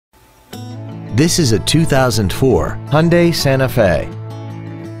This is a 2004 Hyundai Santa Fe.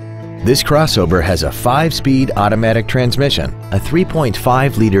 This crossover has a 5-speed automatic transmission, a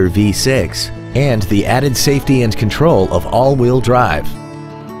 3.5-liter V6, and the added safety and control of all-wheel drive.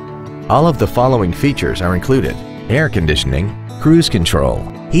 All of the following features are included: air conditioning, cruise control,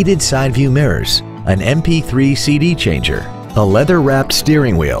 heated side view mirrors, an MP3 CD changer, a leather-wrapped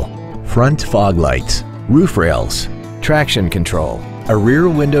steering wheel, front fog lights, roof rails, traction control, a rear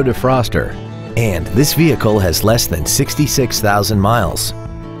window defroster, and this vehicle has less than 66,000 miles.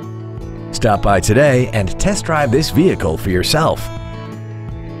 Stop by today and test drive this vehicle for yourself.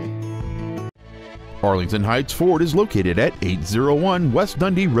 Arlington Heights Ford is located at 801 West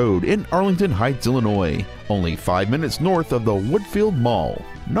Dundee Road in Arlington Heights, Illinois, only 5 minutes north of the Woodfield Mall.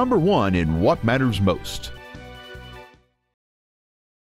 #1 in what matters most.